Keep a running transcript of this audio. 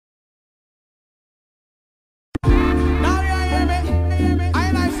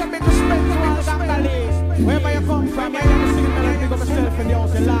Wherever you come from, you never see me, big up yourself in the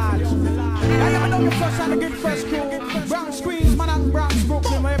house, you large. I never know you fresh and the good fresh crew. Bronx Queens, man and Bronx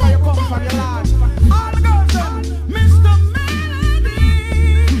Brooklyn, wherever you come from, you large. All the girls done, Mr. Melody,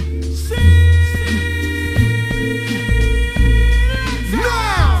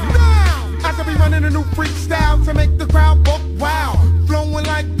 Now, as I be running a new freak style to make the crowd buck wow, flowing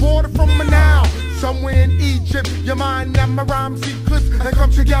like water from a Nile. Somewhere in Egypt, your mind and my rhymes eclipse and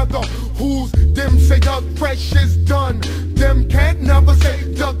come together. Who's them say Doug Fresh is done? Them can't never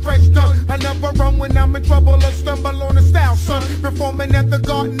say Doug Fresh done. I never run when I'm in trouble or stumble on the style, son. Performing at the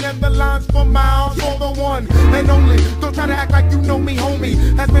garden and the lines for miles. For the one and only. Don't try to act like you know me, homie.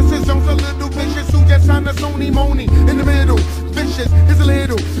 As Mrs. Jones, a little vicious who just signed a Sony Money. In the middle, vicious is a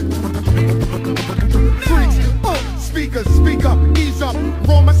little freaks. Speakers, speak up, ease up,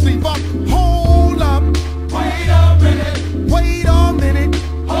 roll my sleeve up, hold up. Wait a minute. Wait a minute.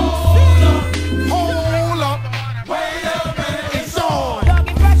 Hold up. Hold up. Wait a minute. It's on.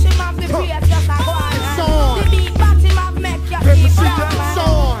 Doggy brush him off the face, just a go on. It's on. The beat bat him off, make your Let me feet see brown, that. man. It's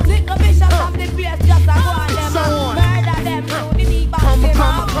on. Little vicious off the face, just a go on. It's Them on. murder them through the beat bat Come him on,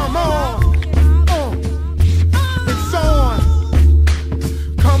 off. come on. It's on.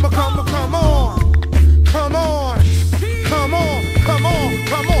 Come on, come on, come on. Come on. Come on, come on,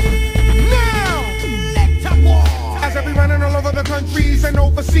 come on. Now! As I be running all over the countries and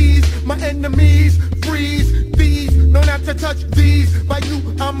overseas, my enemies freeze these. No, not to touch these. By you,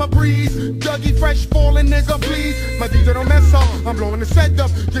 I'm a breeze. Dougie Fresh falling, nigga, please. My DJ don't mess up. I'm blowing the set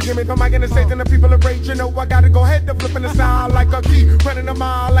up. You give me the mic and the stage and the people are rage. You know I gotta go head to flipping the sound like a key. Running a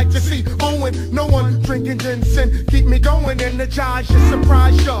mile like you see. Owen, no one drinking ginseng. Keep me going, energize you,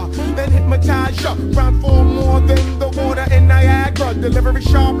 surprise ya, then hypnotize ya. Round for more than the water in Niagara. Delivery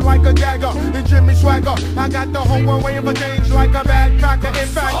sharp like a dagger. And Jimmy Swagger. I got the whole world waiting for change like a bad cracker. In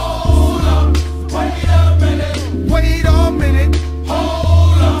fact, Hold up. Wait a minute. wait a minute.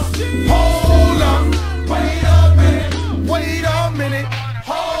 Hold up. Hold up. Wait a minute.